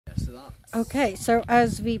to that. Okay, so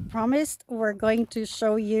as we promised, we're going to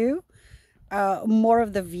show you more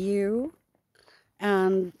of the view.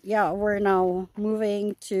 And yeah, we're now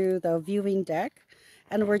moving to the viewing deck,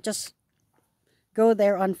 and we're just go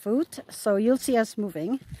there on foot. So you'll see us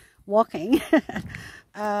moving, walking.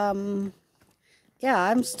 Yeah,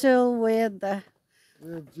 I'm still with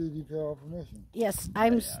With GDPR permission. yes,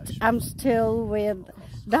 I'm still with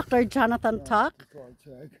Dr. Jonathan Tuck.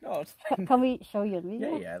 No, it's fine. Can we show you a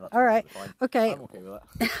video? Yeah, that's all right. fine. Okay. I'm okay with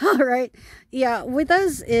that. All right. Yeah, with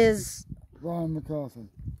us is Ryan McCarthy.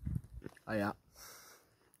 Oh, yeah.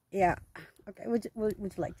 yeah. Okay. Would you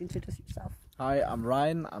like to introduce yourself? Hi, I'm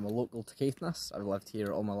Ryan. I'm a local to Caithness. I've lived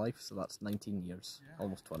here all my life, so that's 19 years,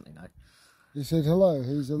 almost 20 now. He said hello.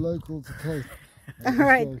 He's a local to Caithness. All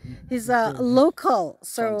right. He's a local,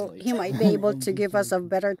 so he might be able to give us a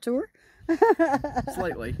better tour.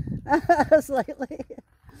 Slightly. Slightly.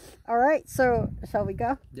 All right. So shall we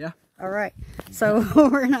go? Yeah. All right. So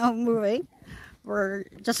we're now moving. We're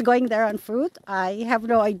just going there on foot. I have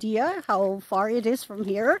no idea how far it is from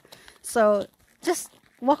here, so just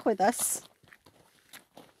walk with us.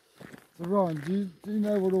 So Ryan, do you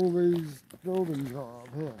know what all these buildings are up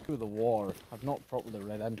here? Through the war, I've not properly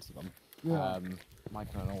read into them. Yeah. My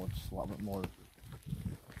kind of knowledge is a little bit more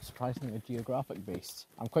surprisingly geographic based.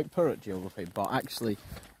 I'm quite poor at geography, but actually,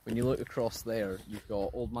 when you look across there, you've got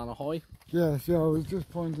Old Man Ahoy. Yes, yeah, I was just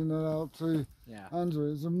pointing that out to Yeah.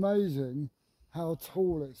 Andrew. It's amazing how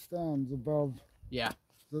tall it stands above Yeah.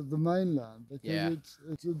 the mainland, because Yeah.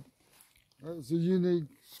 it's a unique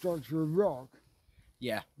structure of rock.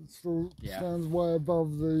 Yeah. It still Yeah. stands way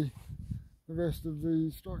above the rest of the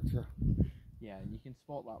structure. Yeah, and you can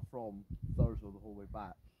spot that from Thursday the whole way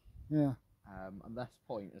back. Yeah. And this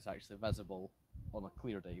point is actually visible on a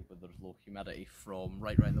clear day where there's low humidity from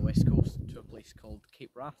right around the west coast to a place called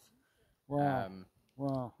Cape Wrath. Wow.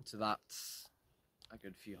 Wow. So that's a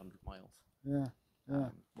good few hundred miles. Yeah. Yeah.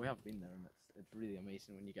 We have been there, and it's really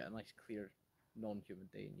amazing when you get a nice clear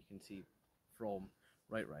non-humid day and you can see from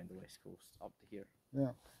right around the west coast up to here.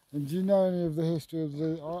 Yeah. And do you know any of the history of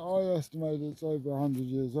the... I estimate it's over 100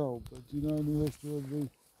 years old, but do you know any history of the...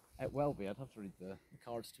 It will be. I'd have to read the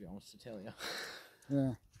cards, to be honest, to tell you.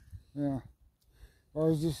 Yeah. Yeah. I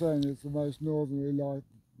was just saying it's the most northerly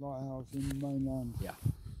lighthouse in the mainland Yeah.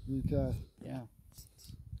 UK. Yeah.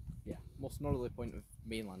 Yeah. Most northerly point of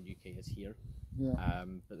mainland UK is here. Yeah.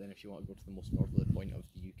 But then if you want to go to the most northerly point of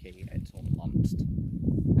the UK, it's on Unst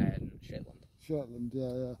in Shetland. Shetland,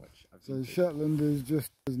 yeah. Which I've So been to. Shetland is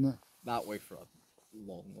just, isn't it? That way for a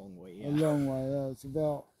long, long way. Yeah. A long way, yeah. It's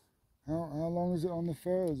about... How long is it on the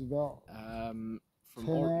ferry? It's about From 10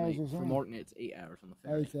 hours or Orkney, something? it's 8 hours on the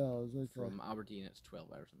ferry. 8 hours, okay. From Aberdeen, it's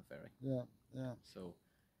 12 hours on the ferry. Yeah, yeah. So,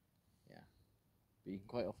 yeah. But you can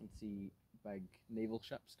quite often see big naval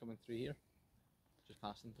ships coming through here, just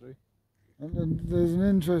passing through. And there's an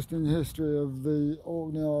interesting history of the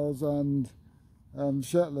Orkney Isles and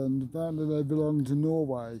Shetland. Apparently they belonged to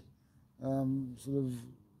Norway, sort of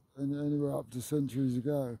anywhere up to centuries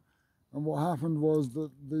ago. And what happened was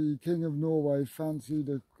that the King of Norway fancied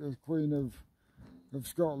a Queen of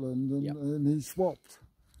Scotland, and, Yep. and he swapped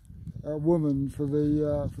a woman for the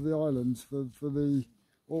islands, for the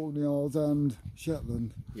Orkney Isles and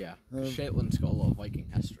Shetland. Yeah, Shetland's got a lot of Viking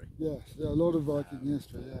history. Yes, yeah, a lot of Viking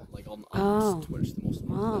history, yeah. Like on Unst, which is the most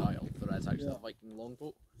northern Wow. isle, there is actually Yeah. a Viking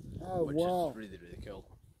longboat, Oh, which wow. is really, really cool.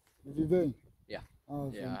 Have you been? Yeah.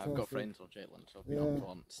 Oh, Yeah, fantastic. I've got friends on Shetland, so I've been Yeah. up to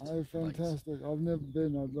Unst. Oh, fantastic. I've never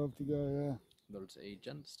been. I'd love to go, yeah. There's a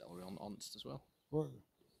gin distillery on Unst as well. What?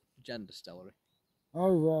 Gin distillery.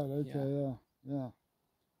 Oh, right, okay, yeah.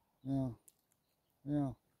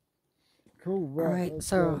 Cool, right. All right. let's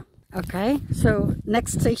So go. okay. So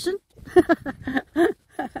next station. It'll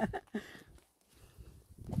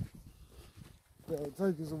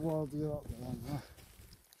take us a while to get up there. Huh?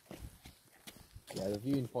 Yeah, the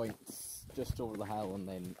viewing point's just over the hill and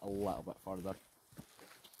then a little bit further.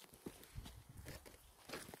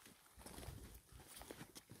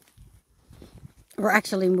 We're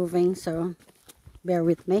actually moving, so bear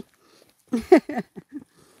with me.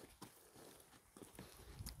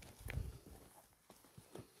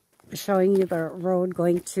 Showing you the road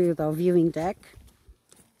going to the viewing deck.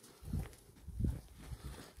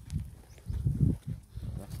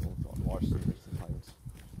 This road's gotten worse in recent times.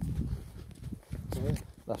 Sorry?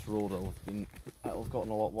 This road it'll have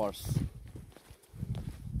gotten a lot worse.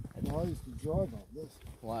 Well, I used to drive up this.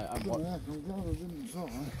 Well, I'm Yeah, I'm glad I didn't try.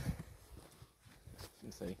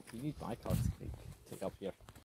 say, you need my car to take up here.